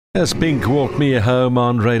As Pink walked me home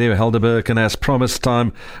on Radio Helderberg, and as promised,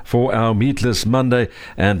 time for our Meatless Monday.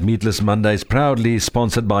 And Meatless Monday is proudly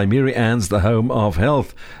sponsored by Mary Ann's, the home of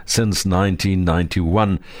health, since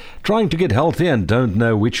 1991. Trying to get healthy and don't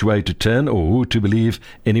know which way to turn or who to believe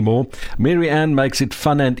anymore? Mary Ann makes it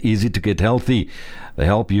fun and easy to get healthy. They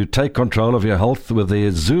help you take control of your health with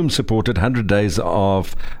their Zoom-supported 100 Days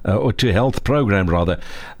of to Health program, rather.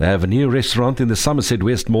 They have a new restaurant in the Somerset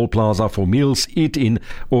West Mall Plaza for meals, eat in,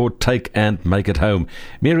 or take and make at home.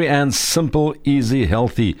 Mary Ann's, simple, easy,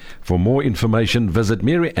 healthy. For more information, visit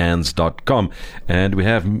maryanns.com. And we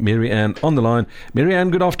have Mary Ann on the line. Mary Ann,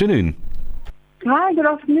 good afternoon. Hi, good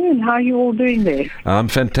afternoon. How are you all doing there? I'm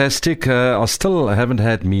fantastic. I still haven't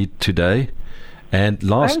had meat today. And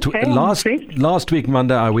last week,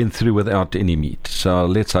 Monday, I went through without any meat. So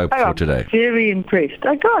let's hope for today. Very impressed.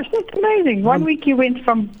 Oh, gosh, that's amazing. One week you went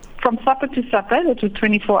from supper to supper. That was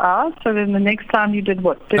 24 hours. So then the next time you did,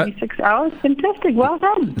 36 hours? Fantastic. Well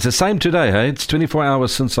done. It's the same today, hey? It's 24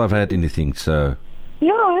 hours since I've had anything, so...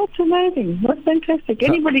 Yeah, that's amazing. That's fantastic.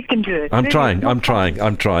 Anybody can do it. I'm trying.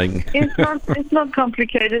 It's not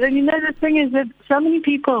complicated. And the thing is that so many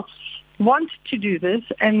people want to do this,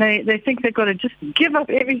 and they think they've got to just give up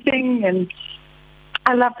everything. And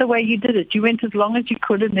I love the way you did it. You went as long as you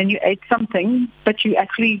could, and then you ate something, but you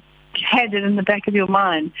actually had it in the back of your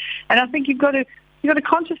mind. And I think you've got to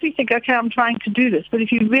consciously think, okay, I'm trying to do this. But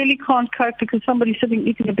if you really can't cope because somebody's sitting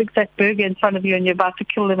eating a big fat burger in front of you and you're about to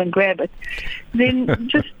kill them and grab it, then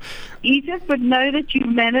just eat it, but know that you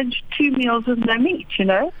managed 2 meals with no meat,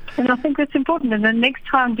 And I think that's important. And then next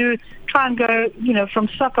time, try and go, from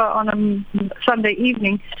supper on a Sunday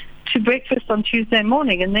evening to breakfast on Tuesday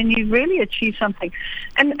morning, and then you really achieve something.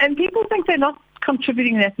 And people think they're not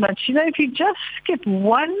contributing that much. If you just skip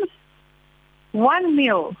one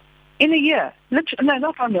meal in a year, not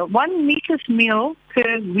 1 meal, one meatless meal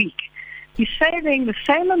per week, you're saving the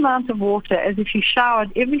same amount of water as if you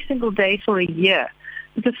showered every single day for a year,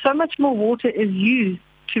 because so much more water is used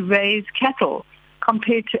to raise cattle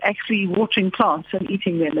compared to actually watering plants and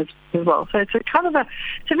eating them as well. So it's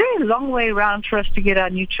a very long way around for us to get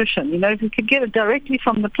our nutrition. If we could get it directly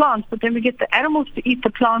from the plants, but then we get the animals to eat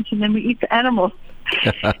the plants and then we eat the animals.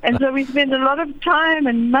 And so we spend a lot of time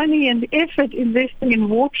and money and effort investing in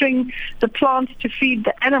watering the plants to feed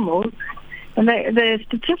the animals. And the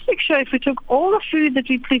statistics show if we took all the food that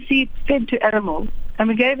we fed to animals and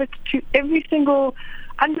we gave it to every single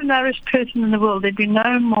undernourished person in the world, there'd be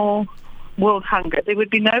no more world hunger.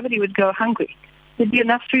 Nobody would go hungry. There'd be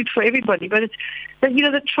enough food for everybody. But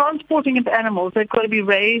the transporting of animals, they've got to be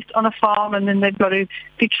raised on a farm, and then they've got to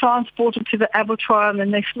be transported to the abattoir, and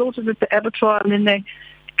then they're slaughtered at the abattoir, and then they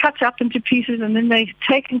cut up into pieces, and then they're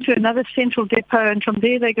taken to another central depot, and from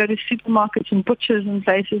there they go to supermarkets and butchers and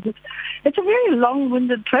places. It's a very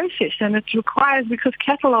long-winded process, and it requires, because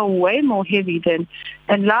cattle are way more heavy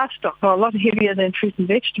and livestock are a lot heavier than fruit and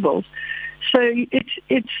vegetables. So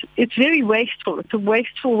it's very wasteful. It's a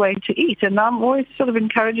wasteful way to eat. And I'm always sort of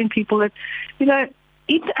encouraging people that,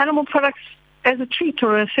 eat animal products as a treat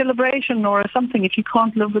or a celebration or something if you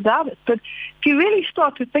can't live without it. But if you really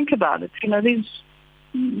start to think about it, these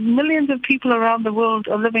millions of people around the world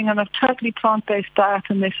are living on a totally plant-based diet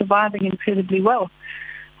and they're surviving incredibly well.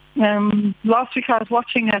 Last week I was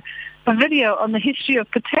watching a video on the history of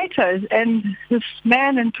potatoes, and this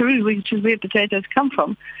man in Peru, which is where potatoes come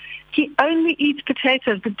from, he only eats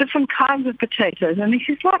potatoes, but different kinds of potatoes. And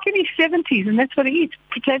he's like in his 70s, and that's what he eats.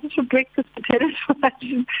 Potatoes for breakfast, potatoes for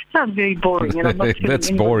lunch. Sounds very boring, and I'm not sure that's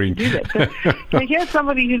boring. To do that. But here's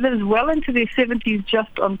somebody who lives well into their 70s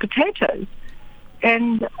just on potatoes.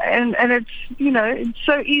 And it's, it's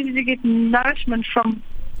so easy to get nourishment from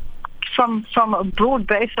a broad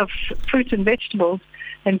base of fruit and vegetables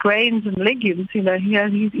and grains and legumes. He's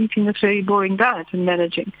eating this very boring diet and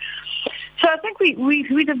managing. So I think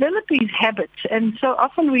we develop these habits, and so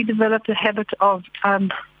often we develop the habit of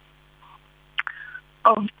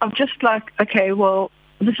just like, okay, well,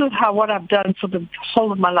 this is what I've done for the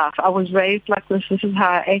whole of my life. I was raised like this. This is how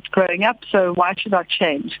I ate growing up. So why should I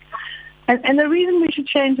change? And the reason we should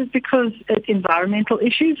change is because environmental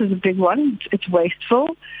issues is a big one. It's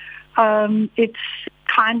wasteful. It's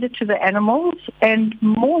kinder to the animals, and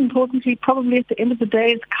more importantly, probably at the end of the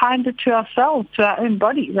day, it's kinder to ourselves, to our own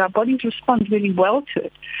bodies. Our bodies respond really well to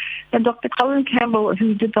it. And Dr. Colin Campbell,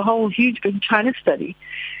 who did the whole huge big China study,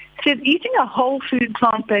 said eating a whole food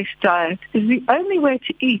plant-based diet is the only way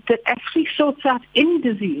to eat that actually sorts out any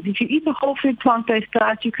disease. If you eat a whole food plant-based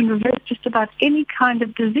diet, you can reverse just about any kind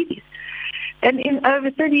of disease. And in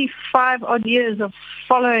over 35 odd years of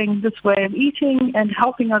following this way of eating and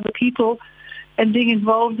helping other people, and being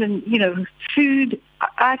involved in, food.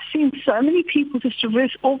 I've seen so many people just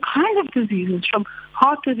reverse all kinds of diseases, from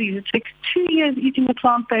heart disease. It takes 2 years eating a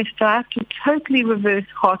plant-based diet to totally reverse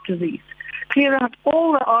heart disease, clear out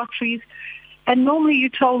all the arteries. And normally you're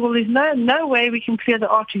told, well, there's no way we can clear the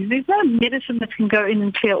arteries. There's no medicine that can go in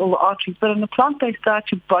and clear all the arteries. But on a plant-based diet,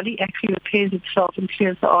 your body actually repairs itself and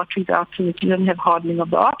clears the arteries out so that you don't have hardening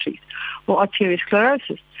of the arteries or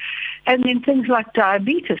arteriosclerosis. And then things like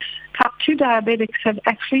diabetes. Type 2 diabetics have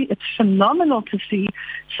actually, it's phenomenal to see,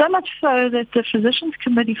 so much so that the Physicians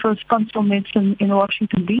Committee for Responsible Medicine in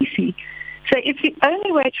Washington, D.C., say it's the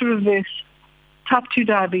only way to reverse type 2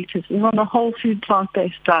 diabetes is on a whole food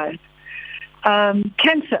plant-based diet.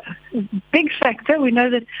 Cancer, big factor. We know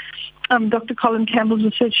that Dr. Colin Campbell's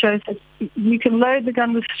research shows that you can load the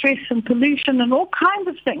gun with stress and pollution and all kinds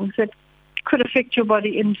of things that could affect your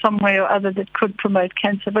body in some way or other that could promote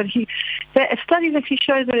cancer. But a study that he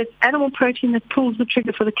showed that it's animal protein that pulls the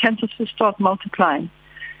trigger for the cancers to start multiplying.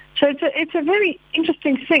 So it's a very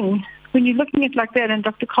interesting thing when you're looking at it like that, and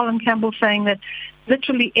Dr. Colin Campbell saying that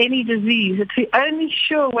literally any disease, it's the only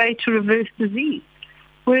sure way to reverse disease.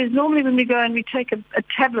 Whereas normally when we go and we take a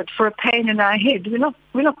tablet for a pain in our head, we're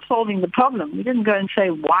not solving the problem. We didn't go and say,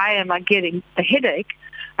 why am I getting a headache?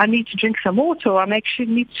 I need to drink some water, or I need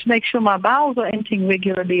to make sure my bowels are emptying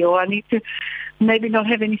regularly, or I need to maybe not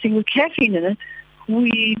have anything with caffeine in it.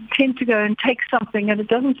 We tend to go and take something and it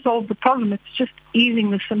doesn't solve the problem. It's just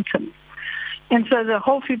easing the symptoms. And so the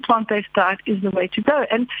whole food plant-based diet is the way to go.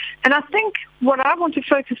 And I think what I want to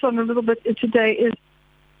focus on a little bit today is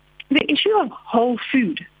the issue of whole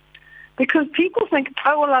food, because people think,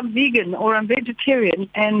 oh, well, I'm vegan or I'm vegetarian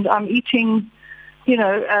and I'm eating,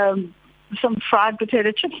 some fried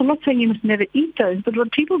potato chips. I'm not saying you must never eat those, but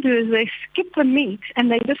what people do is they skip the meat and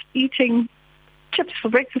they're just eating chips for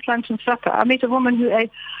breakfast, lunch, and supper. I met a woman who ate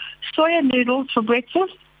soya noodles for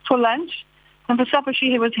breakfast, for lunch, and for supper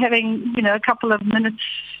she was having, a couple of minutes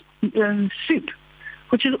soup,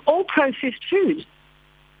 which is all processed food.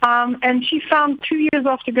 And she found 2 years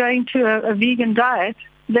after going to a vegan diet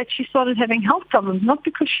that she started having health problems, not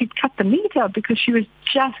because she'd cut the meat out, because she was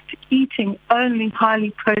just eating only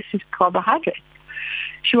highly processed carbohydrates.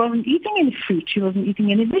 She wasn't eating any fruit. She wasn't eating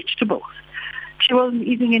any vegetables. She wasn't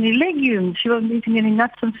eating any legumes. She wasn't eating any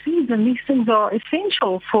nuts and seeds, and these things are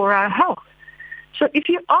essential for our health. So if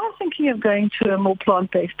you are thinking of going to a more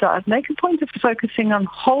plant-based diet, make a point of focusing on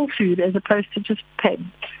whole food as opposed to just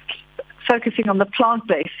focusing on the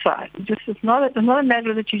plant-based side. It's not a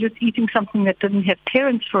matter that you're just eating something that didn't have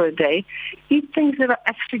parents for a day. Eat things that are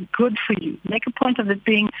actually good for you. Make a point of it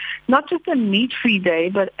being not just a meat-free day,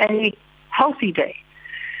 but a healthy day.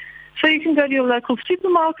 So you can go to your local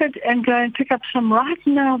supermarket and go and pick up some. Right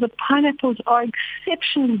now, the pineapples are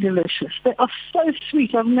exceptionally delicious. They are so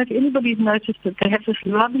sweet. I don't know if anybody's noticed it. They have this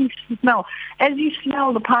lovely smell. As you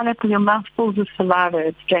smell the pineapple, your mouth fills with saliva.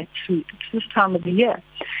 It's that sweet. It's this time of the year.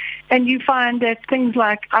 And you find that things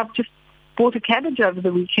like, I've just bought a cabbage over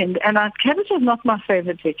the weekend, and cabbage is not my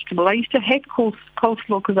favorite vegetable. I used to hate coleslaw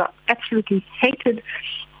because I absolutely hated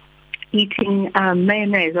eating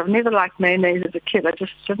mayonnaise. I've never liked mayonnaise as a kid. I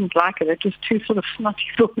just didn't like it. It's just too sort of snotty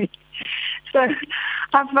for me. So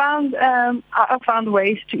I found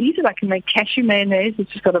ways to eat it. I can make cashew mayonnaise,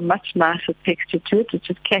 which has got a much nicer texture to it. It's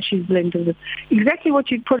just cashews blended with exactly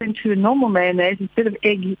what you'd put into a normal mayonnaise. Instead of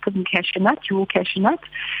egg, you put in cashew nuts, raw cashew nuts,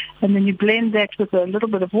 and then you blend that with a little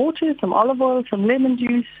bit of water, some olive oil, some lemon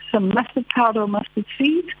juice, some mustard powder or mustard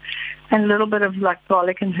seeds, and a little bit of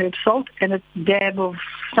garlic and herb salt, and a dab of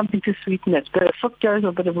something to sweeten it, a bit of fructose or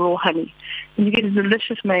a bit of raw honey. And you get a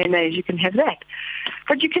delicious mayonnaise. You can have that.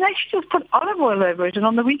 But you can actually just put olive oil over it. And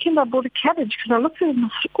on the weekend, I bought a cabbage because I looked at it and I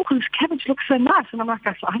thought, oh, this cabbage looks so nice. And I'm like,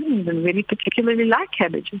 I don't even really particularly like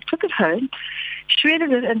cabbage. I took it home,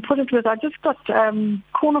 shredded it, and put it with, I just got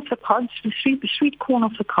corn off the cob, sweet corn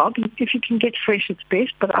off the cob. If you can get fresh, it's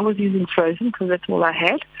best. But I was using frozen because that's all I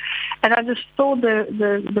had. And I just stored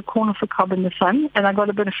the corn off the cob in the sun. And I got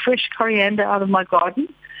a bit of fresh coriander out of my garden.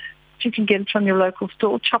 You can get it from your local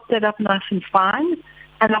store. Chop that up nice and fine.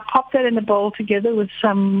 And I pop that in a bowl together with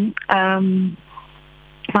some,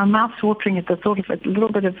 my mouth's watering at the thought of it, a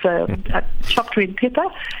little bit of chopped red pepper.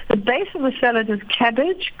 The base of the salad is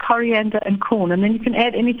cabbage, coriander, and corn. And then you can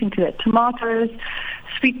add anything to that. Tomatoes,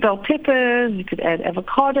 sweet bell peppers, you could add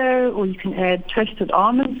avocado, or you can add toasted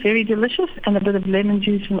almonds, very delicious, and a bit of lemon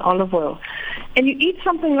juice and olive oil. And you eat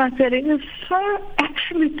something like that, it is so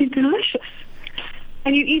absolutely delicious.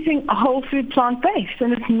 And you're eating a whole food plant-based,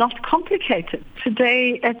 and it's not complicated.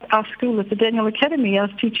 Today at our school at the Daniel Academy, I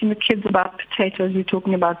was teaching the kids about potatoes. We're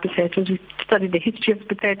talking about potatoes. We studied the history of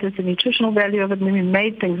potatoes, the nutritional value of it, and then we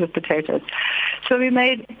made things with potatoes. So we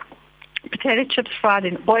made potato chips fried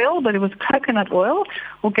in oil, but it was coconut oil,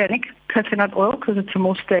 organic coconut oil, because it's a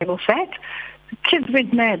more stable fat. The kids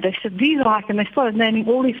went mad. They said, these are like, and they started naming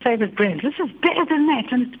all these favorite brands. This is better than that,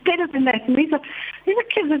 and it's better than that. And these are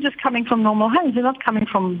kids who are just coming from normal homes. They're not coming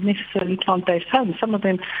from necessarily plant-based homes. Some of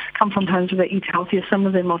them come from homes where they eat healthier. Some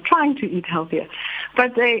of them are trying to eat healthier.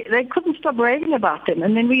 But they couldn't stop raving about them.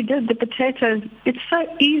 And then we did the potatoes. It's so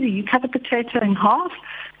easy. You cut a potato in half.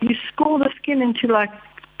 You score the skin into like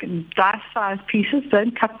dice-sized pieces.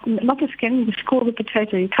 Don't cut, not the skin, you score the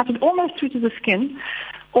potato. You cut it almost through to the skin,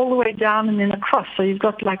 all the way down and then across. So you've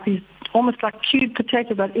got like these almost like cubed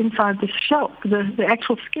potato, but inside the shell, the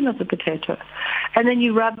actual skin of the potato. And then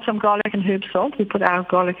you rub some garlic and herb salt. We put our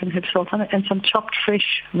garlic and herb salt on it, and some chopped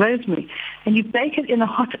fresh rosemary. And you bake it in a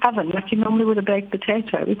hot oven like you normally would a baked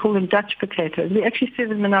potato. We call them Dutch potatoes. We actually serve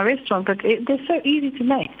them in our restaurant, but they're so easy to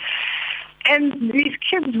make. And these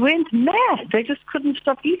kids went mad. They just couldn't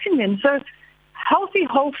stop eating them. So healthy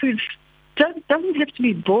whole foods doesn't have to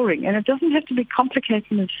be boring, and it doesn't have to be complicated,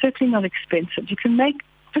 and it's certainly not expensive. You can make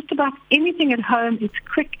just about anything at home. It's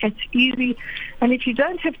quick, it's easy, and if you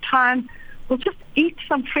don't have time, well, just eat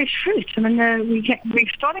some fresh fruit. I mean, we're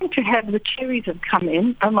starting to have the cherries have come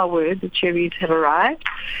in. Oh, my word, the cherries have arrived.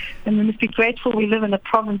 And we must be grateful we live in a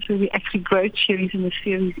province where we actually grow cherries in the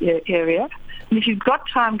Ceres area. And if you've got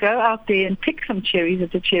time, go out there and pick some cherries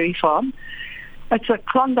at the cherry farm. It's a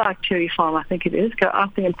Klondike cherry farm, I think it is. Go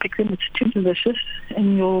out there and pick them. It's too delicious,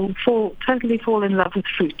 and you'll totally fall in love with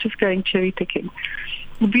fruit, just going cherry picking.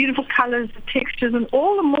 The beautiful colors, the textures, and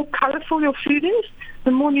all the more colorful your food is,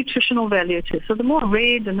 the more nutritional value it is. So the more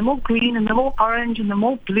red and the more green and the more orange and the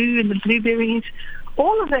more blue and the blueberries,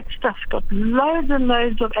 all of that stuff's got loads and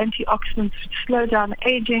loads of antioxidants which slow down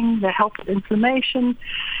aging. They help with inflammation.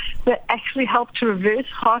 They actually help to reverse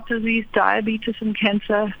heart disease, diabetes, and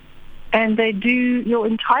cancer. And they do your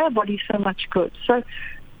entire body so much good. So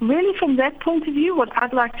really from that point of view, what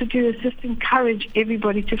I'd like to do is just encourage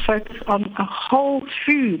everybody to focus on a whole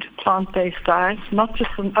food plant-based diet, not just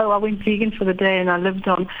on, I went vegan for the day and I lived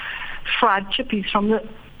on fried chippies from the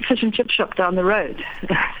fish and chip shop down the road.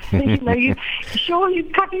 You're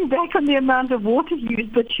cutting back on the amount of water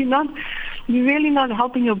used, but you're really not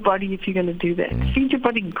helping your body if you're going to do that. Feed your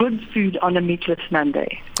body good food on a meatless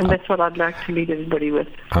Monday. And that's what I'd like to leave everybody with.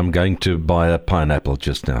 I'm going to buy a pineapple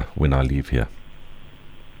just now when I leave here.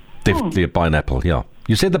 Definitely a pineapple, yeah.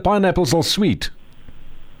 You said the pineapples are sweet.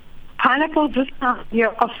 Pineapples this time of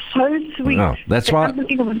year are so sweet. Oh, that's why.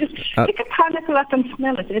 Unbelievable. Just pick a pineapple up and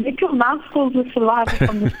smell it. And if your mouth fills with saliva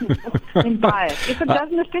from the sweet, then buy it. If it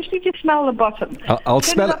doesn't, especially if you smell the bottom, I'll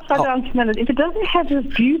smell it. Upside down, smell it. If it doesn't have this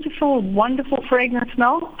beautiful, wonderful, fragrant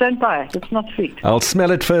smell, don't buy it. It's not sweet. I'll smell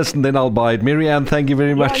it first and then I'll buy it. Marianne, thank you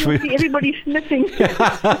very much. Everybody's sniffing.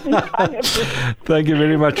 Thank you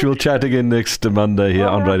very much. We'll chat again next Monday here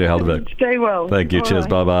on Radio Helderberg. Stay well. Thank you. Cheers.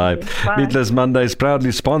 Bye-bye. Meatless Monday is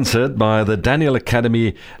proudly sponsored by the Daniel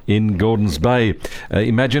Academy in Gordons Bay.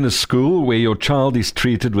 Imagine a school where your child is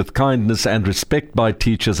treated with kindness and respect by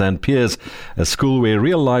teachers and peers. A school where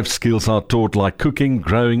real-life skills are taught like cooking,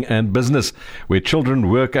 growing and business, where children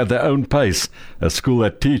work at their own pace. A school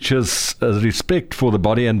that teaches respect for the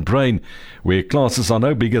body and brain, where classes are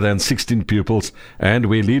no bigger than 16 pupils and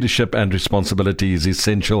where leadership and responsibility is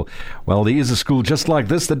essential. Well, there is a school just like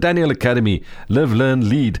this, the Daniel Academy. Live, learn,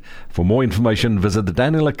 lead. For more information, visit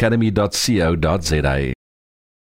thedanielacademy.co.za.